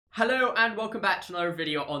Hello and welcome back to another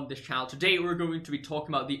video on this channel. Today we're going to be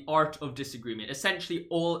talking about the art of disagreement. Essentially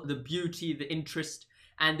all the beauty, the interest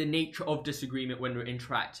and the nature of disagreement when we're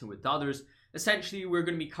interacting with others. Essentially we're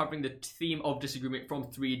going to be covering the theme of disagreement from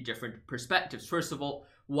three different perspectives. First of all,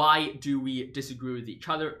 why do we disagree with each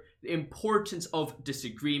other? The importance of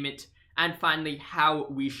disagreement. And finally, how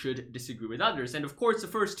we should disagree with others. And of course, the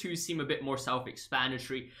first two seem a bit more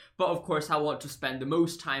self-explanatory, but of course, I want to spend the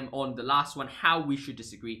most time on the last one, how we should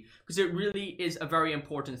disagree, because it really is a very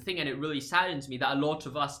important thing, and it really saddens me that a lot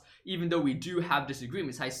of us, even though we do have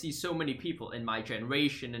disagreements, I see so many people in my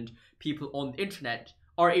generation and people on the internet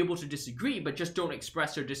are able to disagree but just don't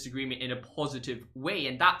express their disagreement in a positive way,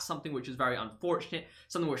 and that's something which is very unfortunate,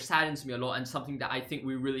 something which saddens me a lot, and something that I think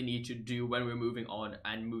we really need to do when we're moving on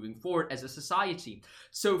and moving forward as a society.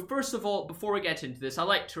 So first of all, before we get into this, I'd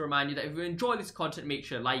like to remind you that if you enjoy this content, make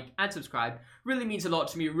sure to like and subscribe. Really means a lot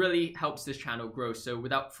to me, it really helps this channel grow. So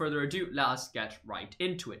without further ado, let us get right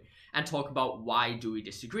into it and talk about why do we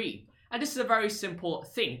disagree. And this is a very simple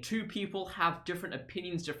thing. Two people have different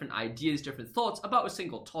opinions, different ideas, different thoughts about a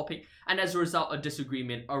single topic, and as a result, a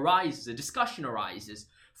disagreement arises, a discussion arises.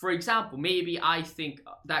 For example, maybe I think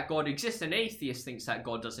that God exists and an atheist thinks that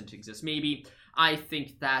God doesn't exist. Maybe I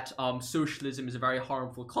think that socialism is a very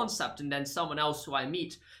harmful concept, and then someone else who I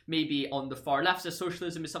meet, maybe on the far left, says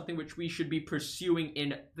socialism is something which we should be pursuing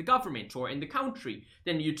in the government or in the country.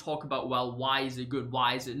 Then you talk about, well, why is it good?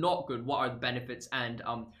 Why is it not good? What are the benefits and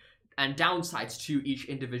downsides to each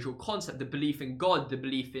individual concept? The belief in God, the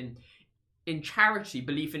belief in charity,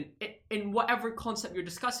 belief in whatever concept you're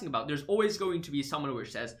discussing about. There's always going to be someone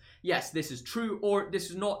which says, yes, this is true or this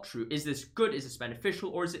is not true. Is this good? Is this beneficial?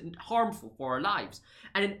 Or is it harmful for our lives?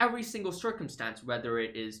 And in every single circumstance, whether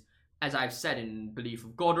it is, as I've said, in belief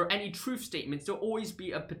of God or any truth statements, there'll always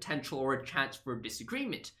be a potential or a chance for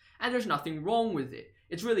disagreement. And there's nothing wrong with it.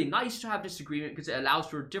 It's really nice to have disagreement because it allows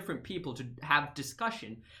for different people to have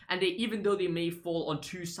discussion, and even though they may fall on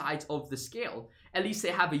two sides of the scale, at least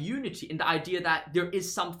they have a unity in the idea that there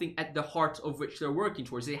is something at the heart of which they're working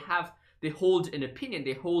towards. They hold an opinion,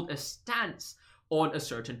 they hold a stance on a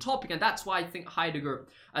certain topic. And that's why I think Heidegger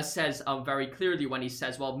says very clearly when he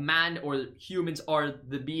says, well, man or humans are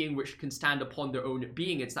the being which can stand upon their own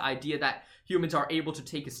being. It's the idea that humans are able to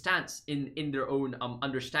take a stance in their own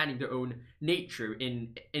understanding, their own nature,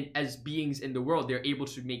 in as beings in the world. They're able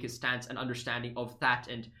to make a stance and understanding of that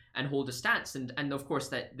and hold a stance. And of course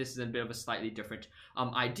that this is a bit of a slightly different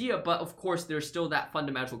idea, but of course there's still that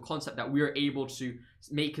fundamental concept that we're able to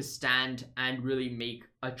make a stand and really make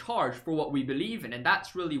a charge for what we believe in. And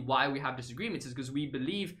that's really why we have disagreements, is because we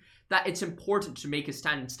believe that it's important to make a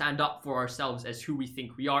stand and stand up for ourselves as who we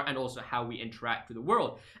think we are, and also how we interact with the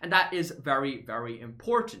world. And that is very, very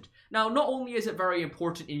important. Now, not only is it very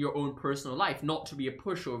important in your own personal life not to be a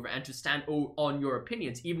pushover and to stand on your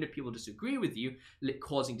opinions, even if people disagree with you,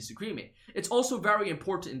 causing disagreement, it's also very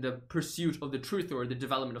important in the pursuit of the truth or the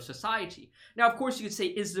development of society. Now, of course, you could say,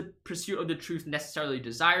 is the pursuit of the truth necessarily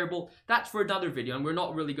desirable? That's for another video, and we're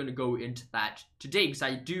not really going to go into that today, because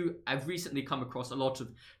I've recently come across a lot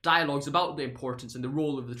of dialogues about the importance and the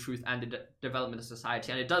role of the truth and the development of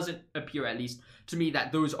society, and it doesn't appear, at least to me,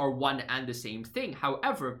 that those are one and the same thing.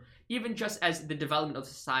 However, even just as the development of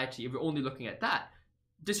society, if we're only looking at that,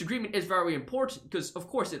 disagreement is very important, because of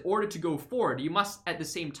course in order to go forward you must at the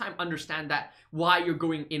same time understand that why you're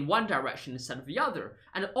going in one direction instead of the other.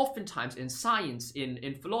 And oftentimes in science,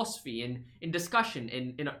 in philosophy, in discussion,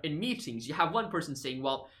 in meetings, you have one person saying,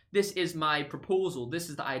 well, this is my proposal, this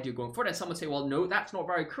is the idea going forward, and someone say, well, no, that's not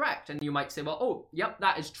very correct. And you might say, well, oh, yep,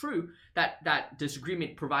 that is true, that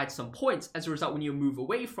disagreement provides some points. As a result, when you move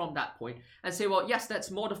away from that point and say, well, yes,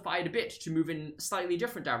 let's modify it a bit to move in a slightly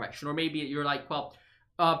different direction. Or maybe you're like, well,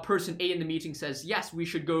 person A in the meeting says, yes, we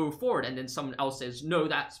should go forward, and then someone else says, no,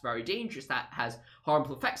 that's very dangerous, that has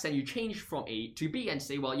harmful effects, and you change from A to B and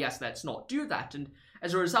say, well, yes, let's not do that. And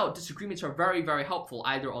as a result, disagreements are very, very helpful,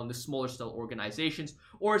 either on the smaller scale organizations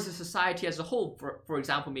or as a society as a whole. For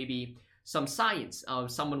example, maybe some science,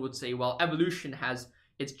 someone would say, well, evolution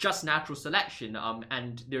it's just natural selection,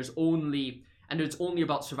 and it's only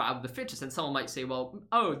about survival of the fittest. And someone might say, well,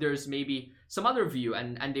 oh, there's maybe some other view,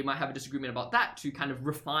 and they might have a disagreement about that to kind of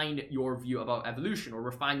refine your view about evolution or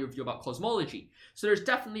refine your view about cosmology. So there's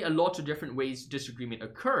definitely a lot of different ways disagreement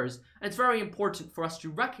occurs, and it's very important for us to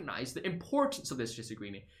recognize the importance of this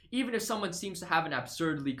disagreement. Even if someone seems to have an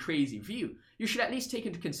absurdly crazy view, you should at least take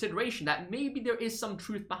into consideration that maybe there is some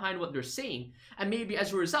truth behind what they're saying, and maybe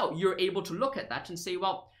as a result, you're able to look at that and say,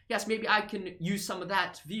 well, yes, maybe I can use some of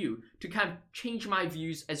that view to kind of change my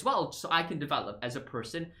views as well, so I can develop as a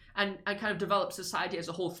person and kind of develop society as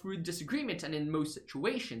a whole through disagreement. And in most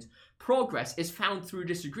situations, progress is found through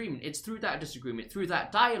disagreement. It's through that disagreement, through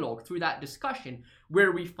that dialogue, through that discussion,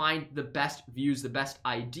 where we find the best views, the best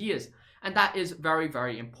ideas. And that is very,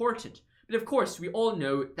 very important. But of course, we all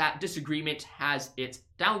know that disagreement has its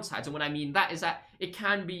downsides. And what I mean that is that it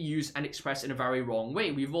can be used and expressed in a very wrong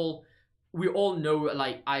way. We all know,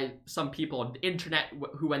 like, some people on the internet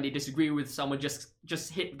who, when they disagree with someone,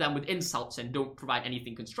 just hit them with insults and don't provide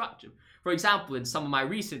anything constructive. For example, in some of my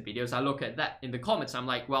recent videos, I look at that in the comments, I'm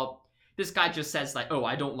like, well, this guy just says, like, oh,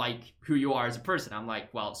 I don't like who you are as a person. I'm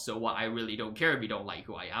like, well, so what? I really don't care if you don't like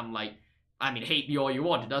who I am. Like, I mean, hate me all you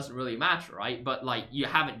want, it doesn't really matter, right? But, like, you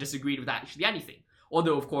haven't disagreed with actually anything.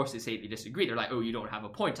 Although, of course, they say they disagree. They're like, oh, you don't have a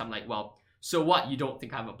point. I'm like, well, so what? You don't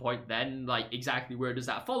think I have a point then? Like, exactly where does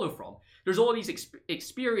that follow from? There's all these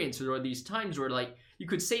experiences or these times where, like, you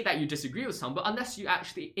could say that you disagree with someone, but unless you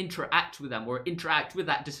actually interact with them or interact with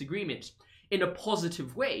that disagreement in a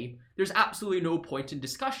positive way, there's absolutely no point in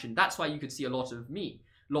discussion. That's why you could see a lot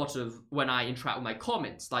of when I interact with my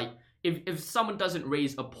comments, like, if someone doesn't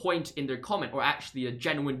raise a point in their comment or actually a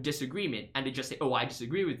genuine disagreement and they just say, oh, I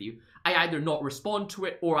disagree with you, I either not respond to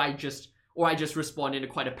it or I just respond in a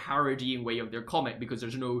quite a parodying way of their comment, because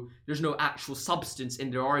there's no actual substance in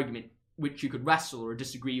their argument which you could wrestle or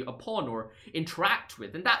disagree upon or interact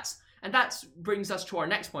with. And that's brings us to our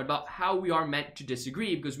next point about how we are meant to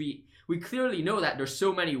disagree, because we clearly know that there's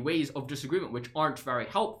so many ways of disagreement which aren't very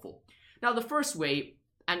helpful. Now, the first way,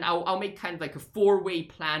 and I'll make kind of like a 4-way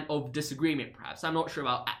plan of disagreement, perhaps. I'm not sure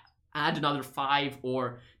about add another 5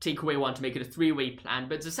 or take away 1 to make it a 3-way plan,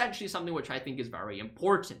 but it's essentially something which I think is very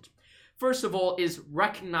important. First of all is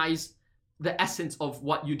recognize the essence of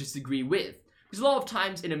what you disagree with. Because a lot of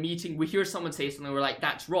times in a meeting, we hear someone say something, we're like,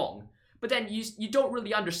 that's wrong. But then you don't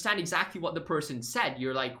really understand exactly what the person said.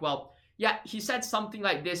 You're like, well, yeah, he said something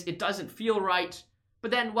like this, it doesn't feel right.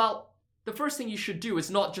 But then, well, the first thing you should do is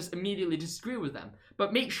not just immediately disagree with them,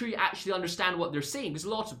 but make sure you actually understand what they're saying. Because a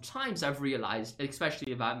lot of times I've realized,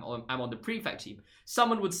 especially if I'm on the prefect team,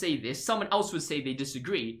 someone would say this, someone else would say they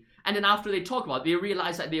disagree, and then after they talk about it, they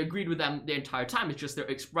realize that they agreed with them the entire time. It's just their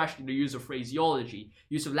expression, their use of phraseology,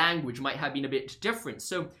 use of language might have been a bit different.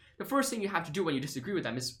 So the first thing you have to do when you disagree with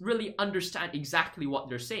them is really understand exactly what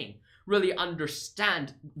they're saying. Really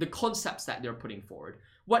understand the concepts that they're putting forward.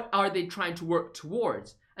 What are they trying to work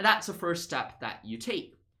towards? And that's the first step that you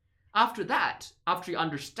take. After that, after you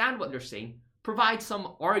understand what they're saying, provide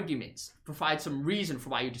some arguments, provide some reason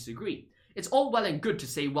for why you disagree. It's all well and good to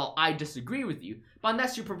say, well, I disagree with you, but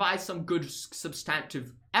unless you provide some good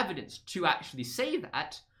substantive evidence to actually say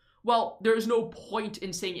that, well, there's no point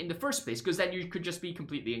in saying it in the first place, because then you could just be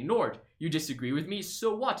completely ignored. You disagree with me,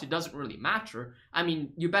 so what? It doesn't really matter. I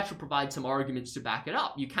mean, you better provide some arguments to back it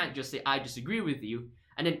up. You can't just say, I disagree with you,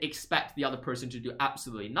 and then expect the other person to do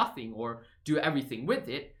absolutely nothing or do everything with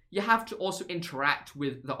it. You have to also interact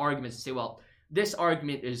with the arguments and say, well, this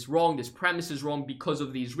argument is wrong, this premise is wrong because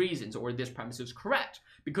of these reasons, or this premise is correct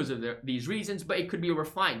because of these reasons, but it could be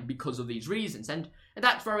refined because of these reasons. And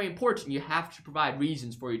that's very important. You have to provide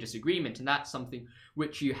reasons for your disagreement, and that's something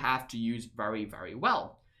which you have to use very, very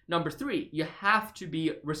well. Number 3, you have to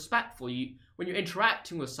be respectful. When you're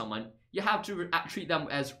interacting with someone, you have to treat them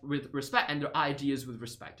with respect and their ideas with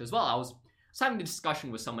respect as well. I was having a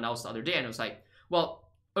discussion with someone else the other day, and I was like, well,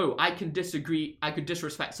 oh, I could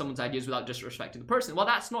disrespect someone's ideas without disrespecting the person. Well,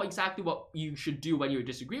 that's not exactly what you should do when you're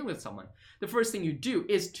disagreeing with someone. The first thing you do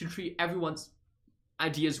is to treat everyone's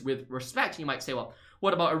ideas with respect. You might say, well,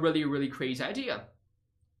 what about a really, really crazy idea?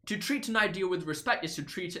 To treat an idea with respect is to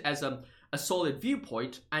treat it as a solid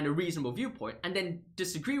viewpoint and a reasonable viewpoint, and then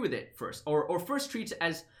disagree with it first, or first treat it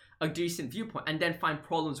as a decent viewpoint and then find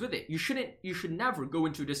problems with it. You should never go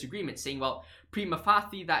into a disagreement saying, well, prima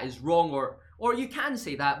facie, that is wrong, or you can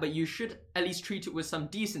say that, but you should at least treat it with some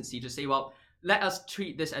decency to say, well, let us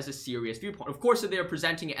treat this as a serious viewpoint. Of course, if they're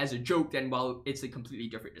presenting it as a joke, then, well, it's a completely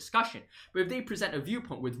different discussion. But if they present a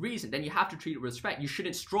viewpoint with reason, then you have to treat it with respect. You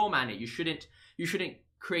shouldn't strawman it. You shouldn't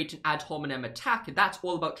create an ad hominem attack. And that's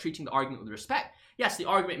all about treating the argument with respect. Yes, the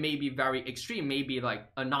argument may be very extreme, maybe like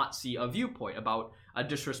a Nazi viewpoint about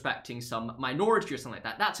disrespecting some minority or something like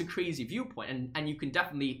that. That's a crazy viewpoint, and you can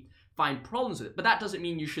definitely find problems with it. But that doesn't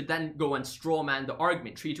mean you should then go and strawman the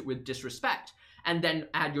argument, treat it with disrespect, and then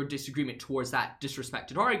add your disagreement towards that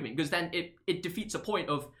disrespected argument, because then it defeats the point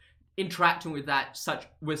of interacting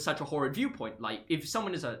with such a horrid viewpoint. Like, if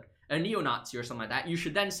someone is a neo-Nazi or something like that, you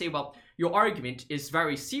should then say, well, your argument is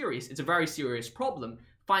very serious, it's a very serious problem,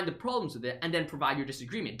 find the problems with it, and then provide your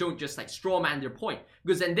disagreement. Don't just like strawman their point,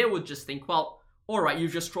 because then they will just think, well, alright,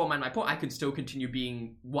 you've just strawman my point, I can still continue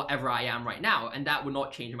being whatever I am right now, and that would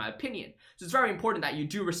not change my opinion. So it's very important that you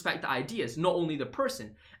do respect the ideas, not only the person,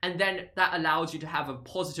 and then that allows you to have a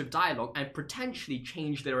positive dialogue and potentially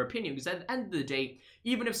change their opinion, because at the end of the day,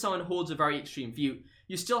 even if someone holds a very extreme view,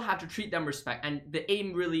 you still have to treat them with respect, and the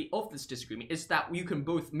aim really of this disagreement is that you can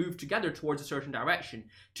both move together towards a certain direction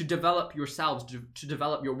to develop yourselves, to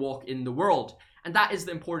develop your walk in the world. And that is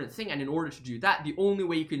the important thing, and in order to do that, the only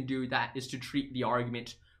way you can do that is to treat the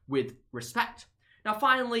argument with respect. Now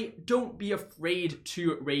finally, don't be afraid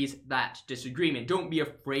to raise that disagreement. Don't be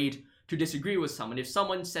afraid to disagree with someone. If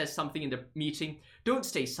someone says something in the meeting, don't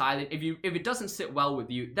stay silent. If it doesn't sit well with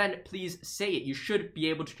you, then please say it. You should be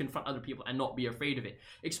able to confront other people and not be afraid of it,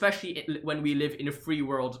 especially when we live in a free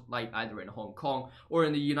world like either in Hong Kong or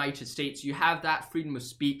in the United States. You have that freedom of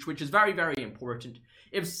speech, which is very, very important.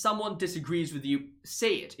 If someone disagrees with you,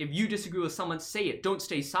 say it. If you disagree with someone, say it. Don't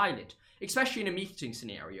stay silent. Especially in a meeting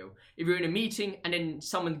scenario. If you're in a meeting and then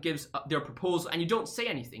someone gives their proposal and you don't say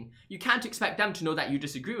anything, you can't expect them to know that you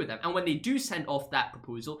disagree with them. And when they do send off that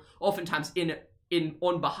proposal, oftentimes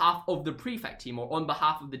on behalf of the prefect team or on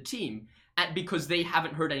behalf of the team, and because they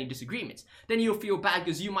haven't heard any disagreements, then you'll feel bad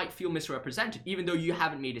because you might feel misrepresented, even though you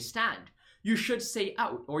haven't made a stand. You should say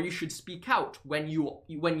out, or you should speak out when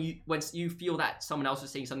you feel that someone else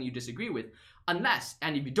is saying something you disagree with. Unless,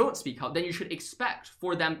 and if you don't speak out, then you should expect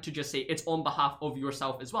for them to just say it's on behalf of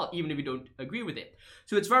yourself as well, even if you don't agree with it.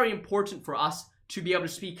 So it's very important for us to be able to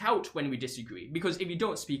speak out when we disagree, because if you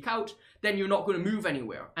don't speak out, then you're not going to move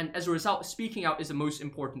anywhere. And as a result, speaking out is the most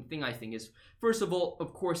important thing, I think. Is first of all,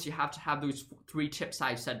 of course, you have to have those 3 tips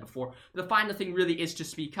I've said before. The final thing really is to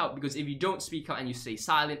speak out, because if you don't speak out and you stay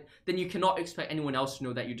silent, then you cannot expect anyone else to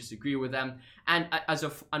know that you disagree with them. And as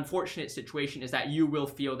an unfortunate situation is that you will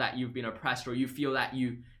feel that you've been oppressed, or you feel that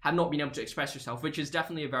you have not been able to express yourself, which is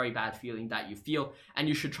definitely a very bad feeling that you feel, and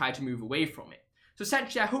you should try to move away from it. So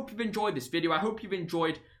essentially, I hope you've enjoyed this video. I hope you've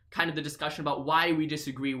enjoyed kind of the discussion about why we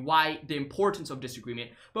disagree, why the importance of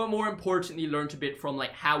disagreement, but more importantly, learned a bit from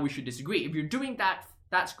like how we should disagree. If you're doing that,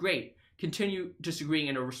 that's great. Continue disagreeing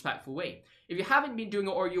in a respectful way. If you haven't been doing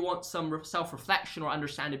it, or you want some self-reflection or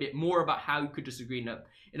understand a bit more about how you could disagree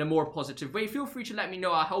in a more positive way, feel free to let me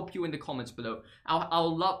know. I'll help you in the comments below.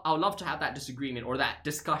 I'll love to have that disagreement or that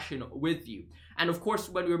discussion with you. And of course,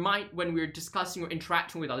 when we're discussing or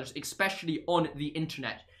interacting with others, especially on the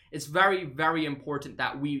internet, it's very, very important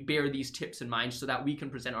that we bear these tips in mind so that we can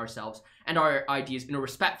present ourselves and our ideas in a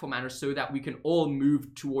respectful manner so that we can all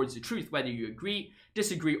move towards the truth, whether you agree,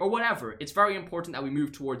 disagree, or whatever. It's very important that we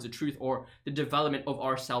move towards the truth or the development of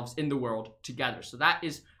ourselves in the world together. So that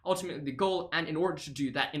is ultimately the goal, and in order to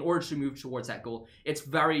do that, in order to move towards that goal, it's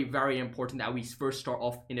very, very important that we first start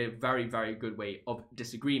off in a very, very good way of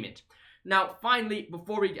disagreement. Now, finally,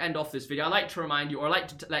 before we end off this video, I'd like to remind you, or I'd like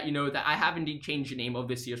to let you know that I have indeed changed the name of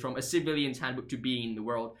this series from A Civilian's Handbook to Being in the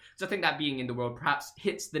World. So I think that Being in the World perhaps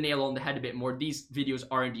hits the nail on the head a bit more. These videos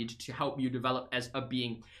are indeed to help you develop as a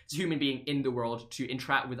human being in the world, to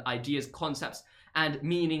interact with ideas, concepts, and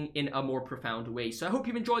meaning in a more profound way. So I hope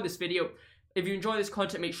you've enjoyed this video. If you enjoy this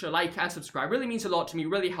content, make sure to like and subscribe. It really means a lot to me,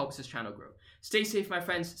 really helps this channel grow. Stay safe, my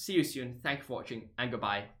friends. See you soon. Thank you for watching, and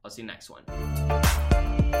goodbye. I'll see you next one.